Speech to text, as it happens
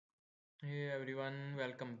Hey everyone,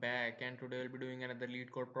 welcome back. And today we'll be doing another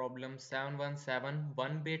lead code problem 717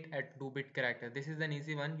 1 bit at 2 bit character. This is an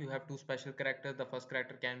easy one. You have two special characters. The first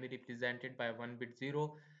character can be represented by 1 bit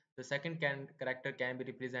 0. The second character can be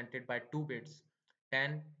represented by 2 bits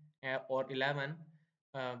 10 or 11,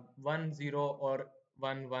 1 0 or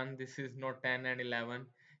 1 1. This is not 10 and 11.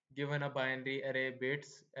 Given a binary array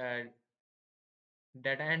bits,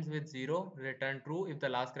 that ends with 0, return true if the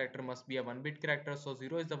last character must be a 1 bit character. So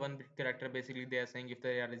 0 is the 1 bit character. Basically they are saying if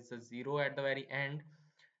there is a 0 at the very end,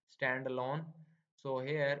 stand alone. So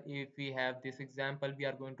here if we have this example, we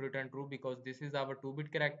are going to return true because this is our 2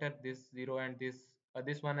 bit character, this 0 and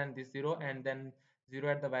this one and this 0, and then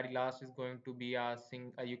 0 at the very last is going to be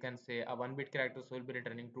you can say a 1 bit character, so we'll be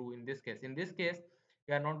returning true in this case. In this case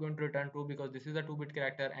we are not going to return true because this is a 2 bit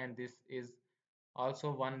character and this is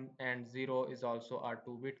also 1 and 0 is also a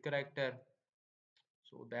 2-bit character.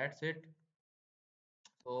 So that's it.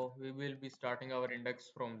 So we will be starting our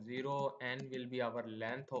index from 0 and will be our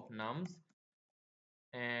length of nums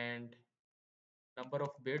and number of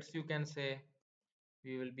bits, you can say,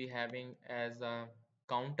 we will be having as a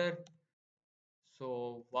counter.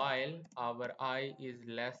 So while our I is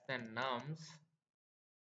less than nums,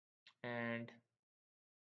 and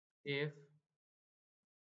if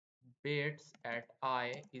bits at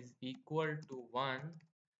I is equal to 1,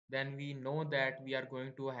 then we know that we are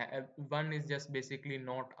going to have 1 is just basically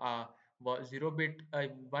not a 0 bit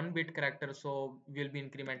 1 bit character, so we'll be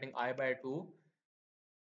incrementing I by 2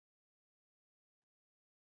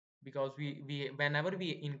 because we whenever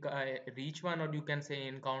we reach 1, or you can say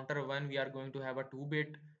encounter 1, we are going to have a 2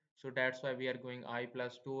 bit. So that's why we are going I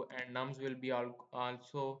plus 2, and nums will be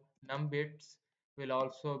also num bits will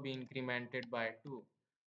also be incremented by 2.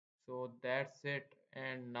 So that's it.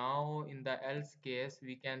 And now in the else case,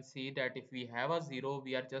 we can see that if we have a 0,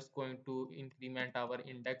 we are just going to increment our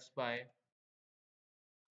index by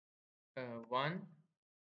 1.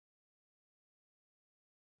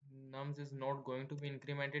 Nums is not going to be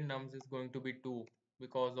incremented, nums is going to be 2,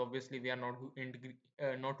 because obviously we are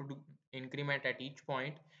not to do increment at each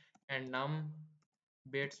point, and num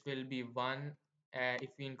bits will be 1 if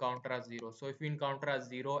we encounter a 0. So if we encounter a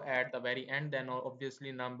 0 at the very end, then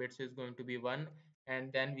obviously num bits is going to be 1,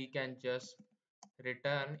 and then we can just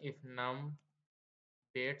return if num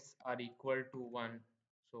bits are equal to 1.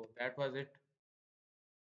 So that was it.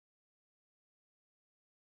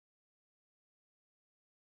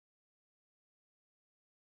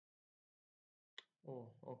 Oh,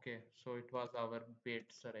 okay, so it was our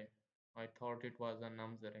bits array. I thought it was a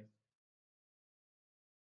nums array.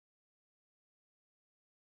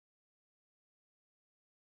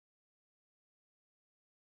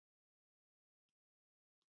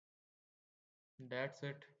 That's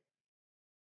it.